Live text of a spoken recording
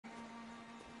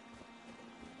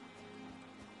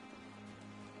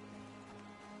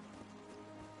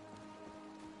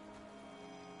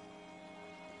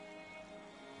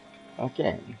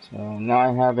Okay, so now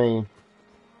I have a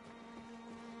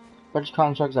bunch of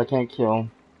constructs I can't kill.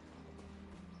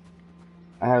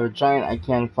 I have a giant I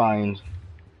can't find.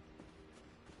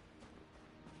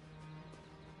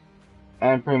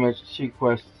 And pretty much 2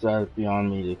 quests that are beyond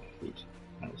me to complete.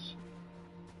 Nice.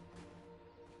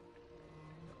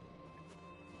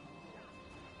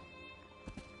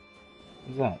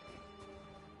 What's that?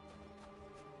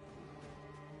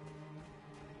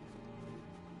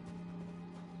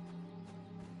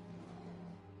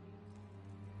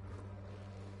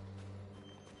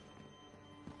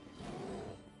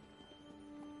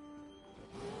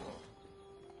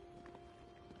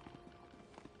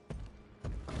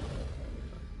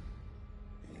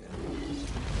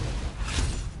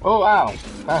 Oh, ow!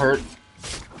 That hurt.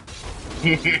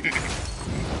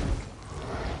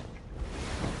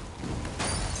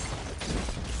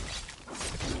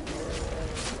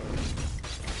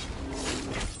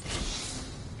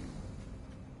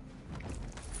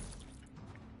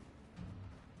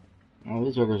 Oh,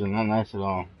 these jokers are not nice at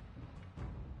all.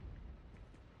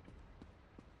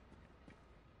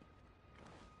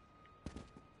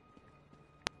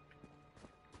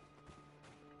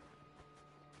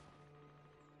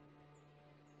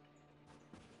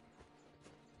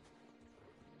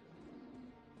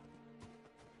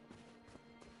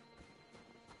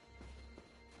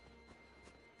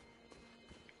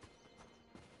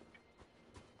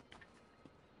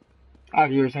 Hi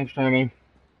viewers, thanks for joining me.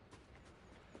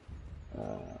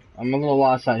 I'm a little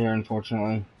lost out here,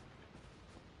 unfortunately.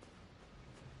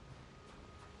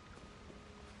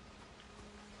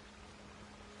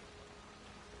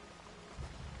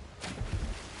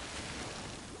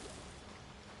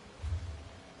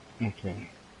 Okay.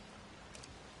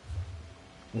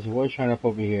 There's a voice trying up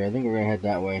over here. I think we're gonna head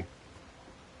that way.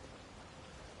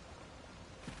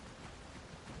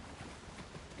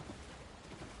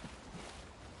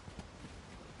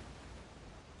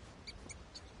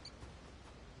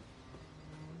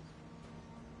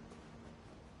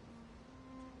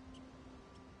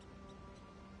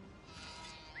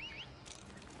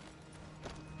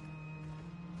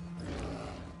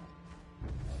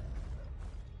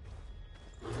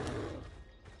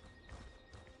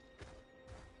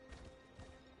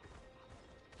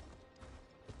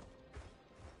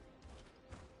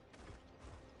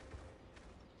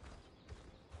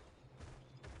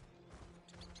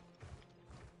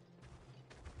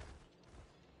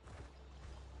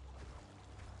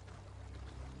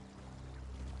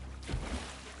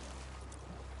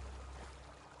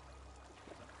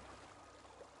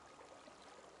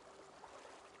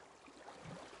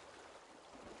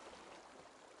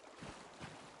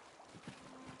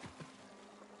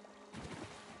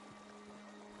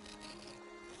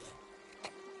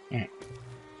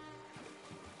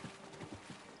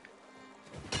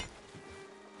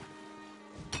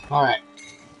 Alright.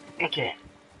 Okay.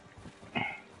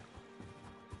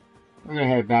 We're gonna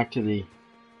head back to the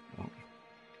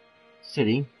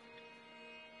city.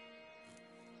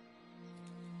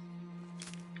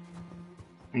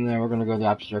 And then we're gonna go the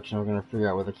opposite direction. We're gonna figure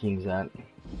out where the king's at.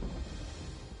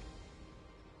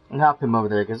 And help him over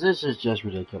there, because this is just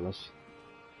ridiculous.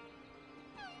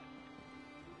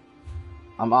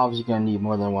 I'm obviously gonna need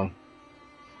more than one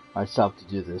myself to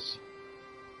do this.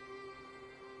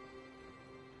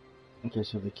 Okay,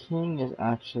 so the king is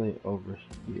actually over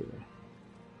here.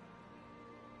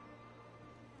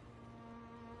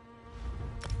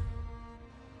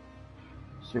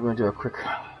 So we're going to do a quick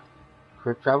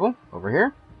travel over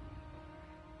here.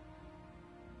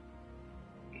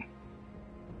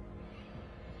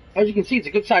 As you can see, it's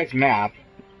a good sized map.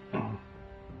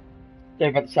 They're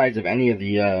about the size of any of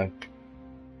the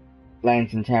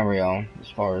lands in Tamriel as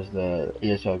far as the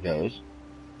ESO goes.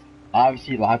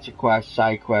 Obviously, lots of quests,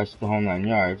 side quests, the whole 9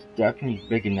 yards. Definitely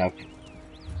big enough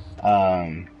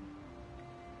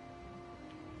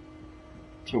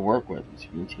to work with. So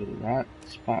we need to go to that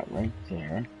spot right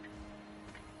there.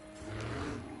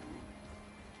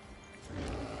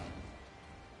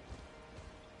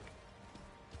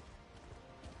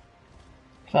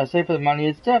 So I say for the money,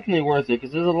 it's definitely worth it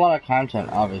because there's a lot of content.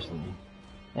 Obviously,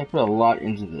 they put a lot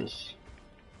into this.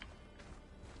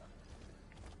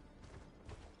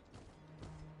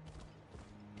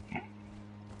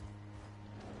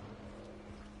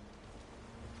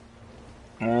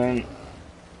 And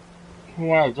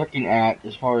what I was looking at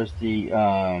as far as the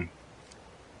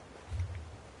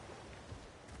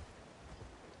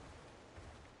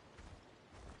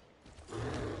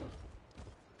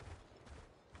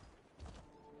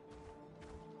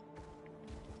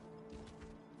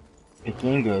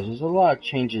game goes, there's a lot of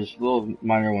changes, little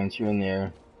minor ones here and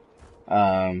there,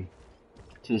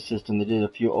 to to the system. They did a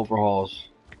few overhauls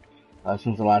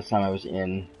since the last time I was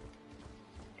in.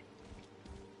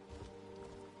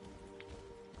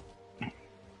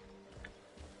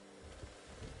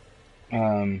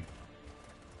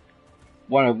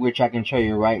 One of which I can show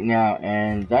you right now,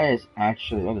 and that is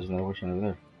actually, oh, there's another version over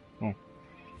there. Cool.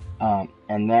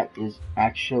 And that is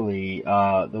actually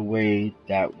the way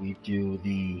that we do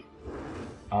the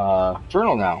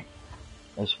journal now,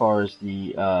 as far as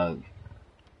the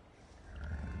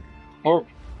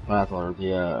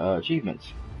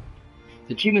achievements.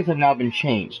 The achievements have now been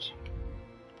changed.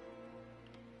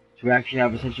 So we actually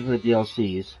have essentially for the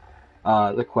DLCs,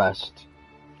 the quest,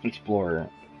 explorer.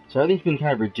 So everything's been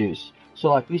kind of reduced. So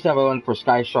like we used to have one for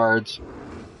sky shards,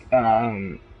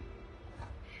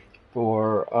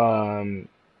 for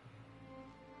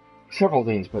several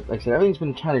things, but like I said, everything's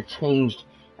been kind of changed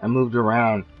and moved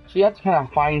around. So you have to kind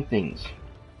of find things.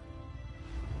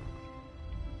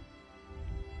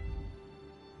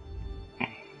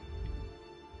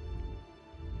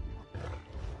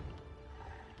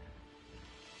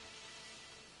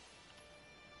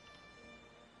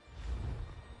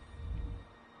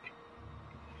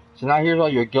 So now here's all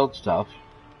your guild stuff.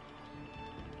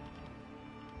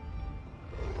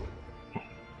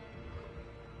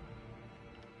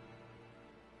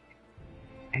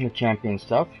 And the champion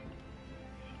stuff.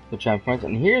 The champions.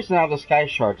 And here's now the sky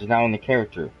shards, is now in the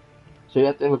character. So you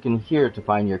have to look in here to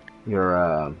find your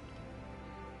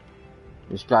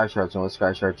sky shards and what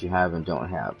sky shards you have and don't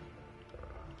have.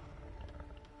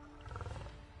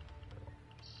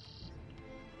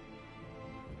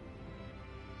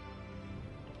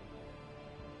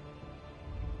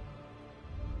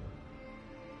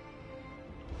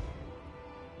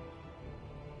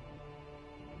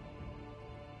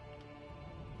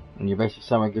 And your basic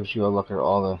summary gives you a look at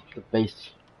all the base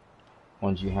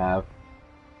ones you have.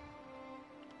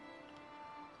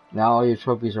 Now all your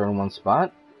trophies are in one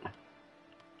spot.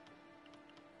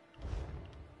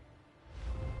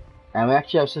 And we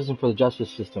actually have a system for the justice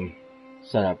system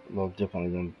set up a little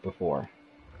differently than before.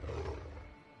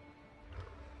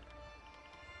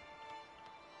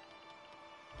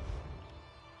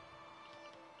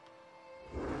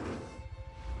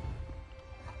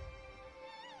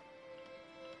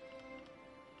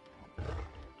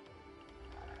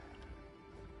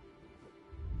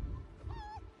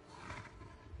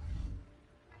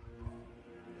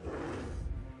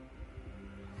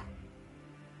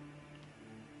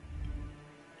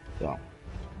 So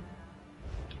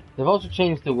they've also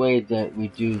changed the way that we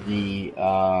do the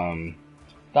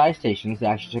dye stations. They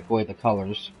actually took away the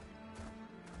colors.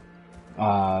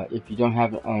 If you don't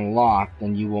have it unlocked,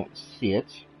 then you won't see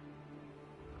it.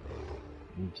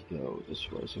 We need to go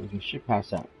this way, so we can ship past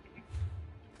that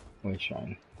way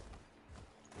shrine.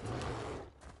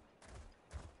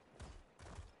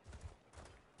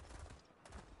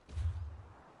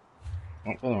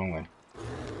 Oh, go the wrong way.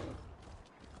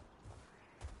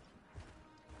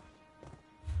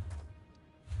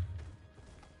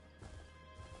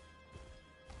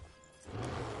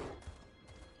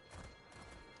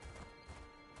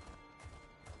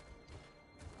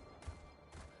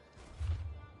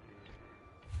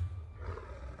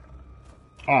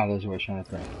 Ah, those are what I'm trying to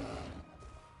think.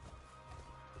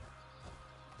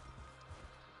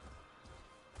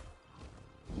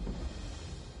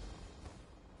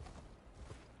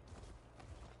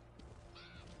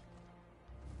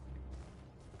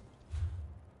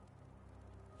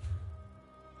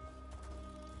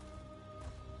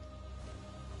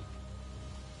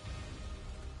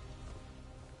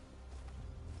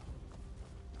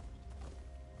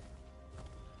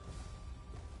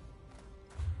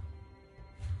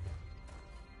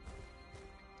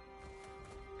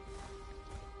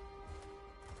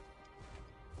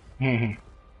 Don't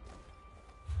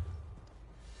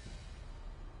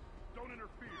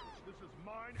interfere. This is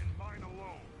mine and mine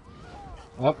alone.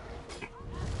 Up.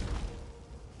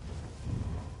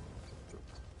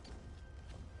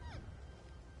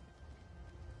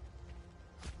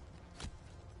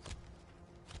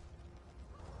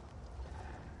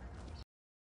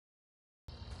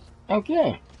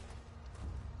 Okay.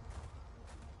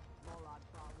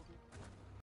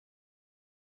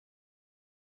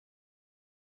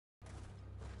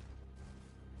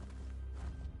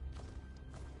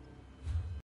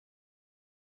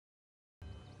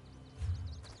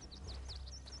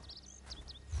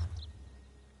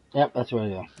 Yep, that's where I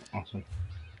go. Awesome.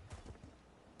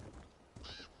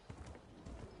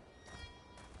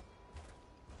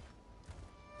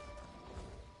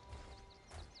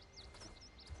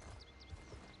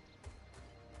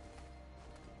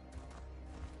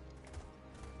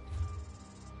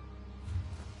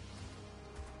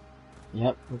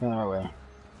 Yep, we're going our way.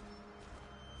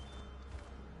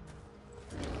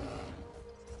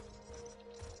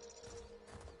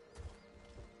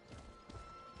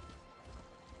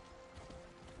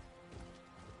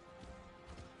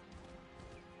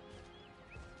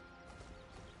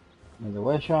 Another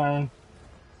way shine.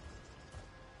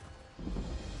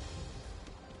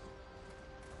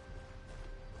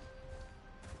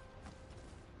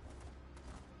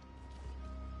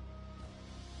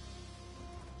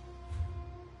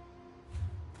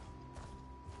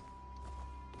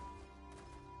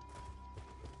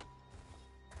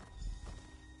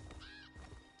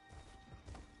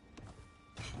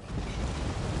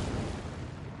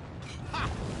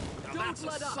 Don't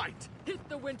let up! Hit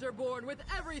the Winterborn with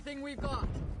everything we've got!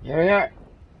 Here we are.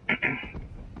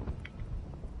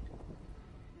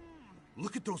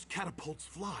 Look at those catapults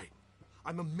fly.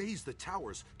 I'm amazed the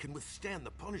towers can withstand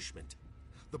the punishment.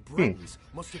 The Bretons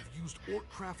must have used orc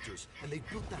crafters, and they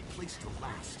built that place to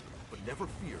last. But never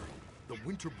fear, the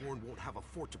Winterborn won't have a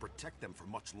fort to protect them for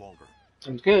much longer.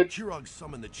 Sounds good. Kurog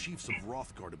summoned the chiefs of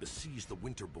Hrothgar to besiege the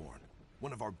Winterborn.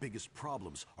 One of our biggest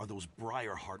problems are those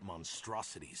Briarheart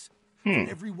monstrosities. For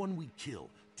every one we kill,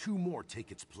 2 more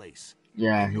take its place.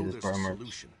 Yeah, I know he's there's a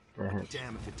solution, but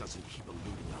damn if it doesn't keep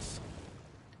eluding us.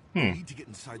 We need to get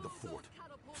inside the fort,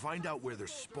 find out where they're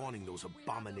spawning those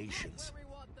abominations.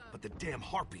 But the damn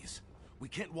harpies, we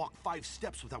can't walk 5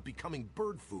 steps without becoming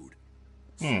bird food.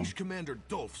 Siege Commander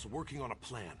Dolph's working on a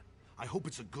plan. I hope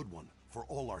it's a good one, for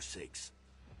all our sakes.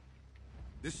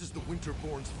 This is the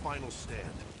Winterborn's final stand.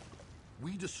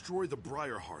 We destroy the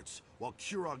Briarhearts, while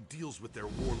Kurog deals with their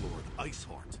warlord,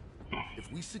 Iceheart.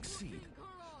 If we succeed,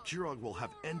 Kurog will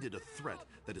have ended a threat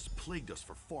that has plagued us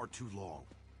for far too long.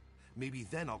 Maybe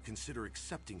then I'll consider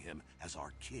accepting him as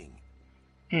our king.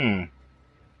 The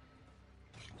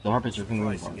harpies are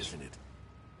surprising, isn't it?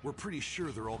 We're pretty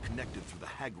sure they're all connected through the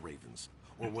Hag Ravens,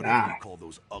 or whatever you call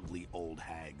those ugly old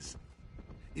hags.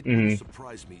 It wouldn't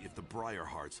surprise me if the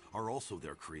Briarhearts are also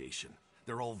their creation.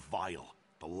 They're all vile,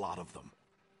 the lot of them.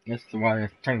 That's why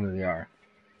technically they are.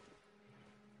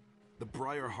 The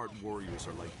Briarheart warriors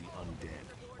are like the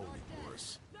undead, only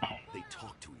worse. They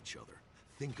talk to each other,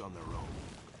 think on their own,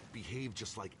 behave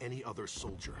just like any other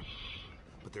soldier.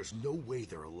 But there's no way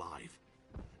they're alive.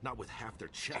 Not with half their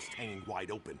chest hanging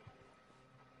wide open.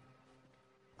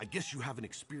 I guess you haven't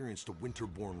experienced a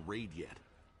Winterborn raid yet.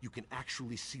 You can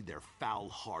actually see their foul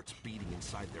hearts beating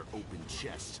inside their open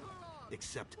chests.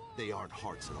 Except they aren't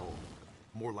hearts at all.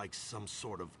 More like some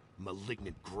sort of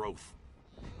malignant growth.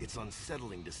 It's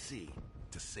unsettling to see,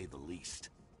 to say the least.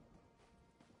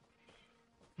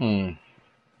 You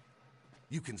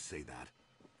can say that.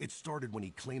 It started when he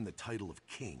claimed the title of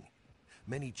king.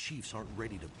 Many chiefs aren't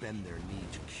ready to bend their knee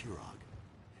to Kurog.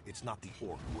 It's not the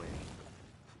orc way.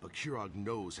 But Kurog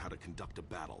knows how to conduct a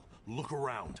battle. Look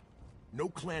around. No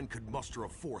clan could muster a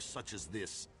force such as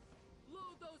this.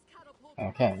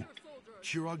 Okay.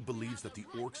 Kurog believes that the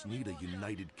orcs need a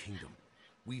united kingdom.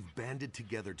 We've banded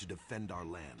together to defend our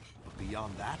land, but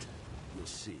beyond that, we'll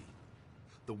see.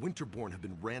 The Winterborn have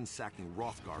been ransacking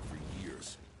Hrothgar for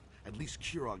years. At least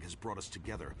Kurog has brought us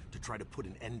together to try to put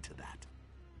an end to that.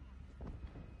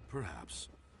 Perhaps.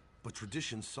 But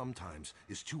tradition sometimes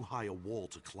is too high a wall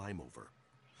to climb over.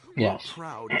 Yes. We're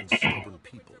proud and stubborn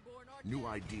people. New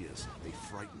ideas, they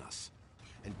frighten us.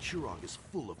 And Kurog is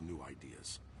full of new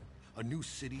ideas. A new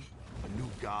city, a new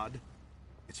god.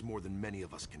 It's more than many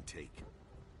of us can take.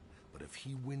 But if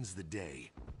he wins the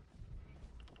day...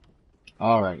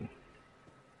 Alright.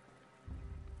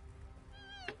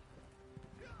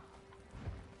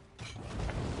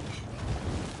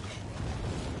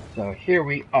 So here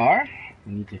we are.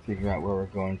 We need to figure out where we're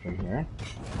going from here.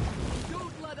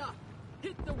 Don't let up!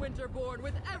 Hit the Winterborn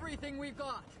with everything we've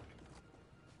got!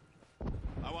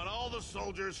 I want all the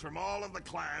soldiers from all of the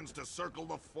clans to circle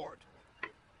the fort.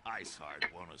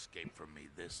 Iceheart won't escape from me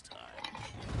this time.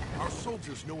 Our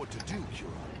soldiers know what to do,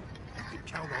 Kurog. You can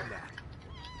count on that.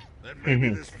 Then maybe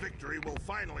this victory will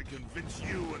finally convince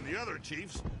you and the other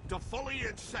chiefs to fully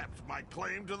accept my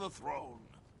claim to the throne.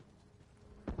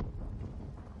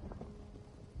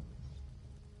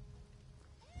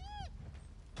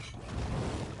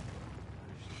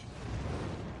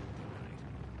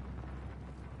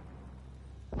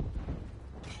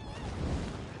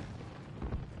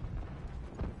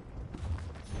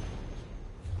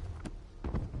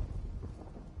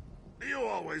 Do you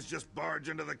always just barge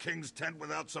into the king's tent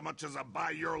without so much as a by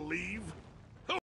your leave?